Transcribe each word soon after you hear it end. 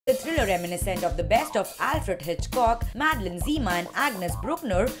The thriller reminiscent of the best of Alfred Hitchcock, Madeline, Zima and Agnes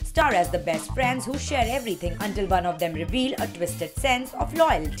Bruckner star as the best friends who share everything until one of them reveal a twisted sense of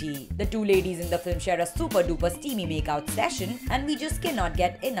loyalty. The two ladies in the film share a super duper steamy makeout session and we just cannot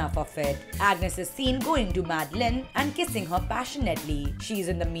get enough of it. Agnes is seen going to Madeline and kissing her passionately. She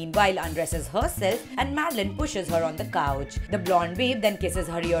in the meanwhile undresses herself and Madeline pushes her on the couch. The blonde babe then kisses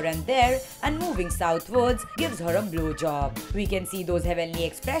her here and there and moving southwards gives her a blowjob. We can see those heavenly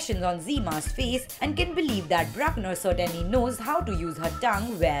expressions on Zima's face and can believe that Bruckner certainly knows how to use her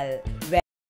tongue well.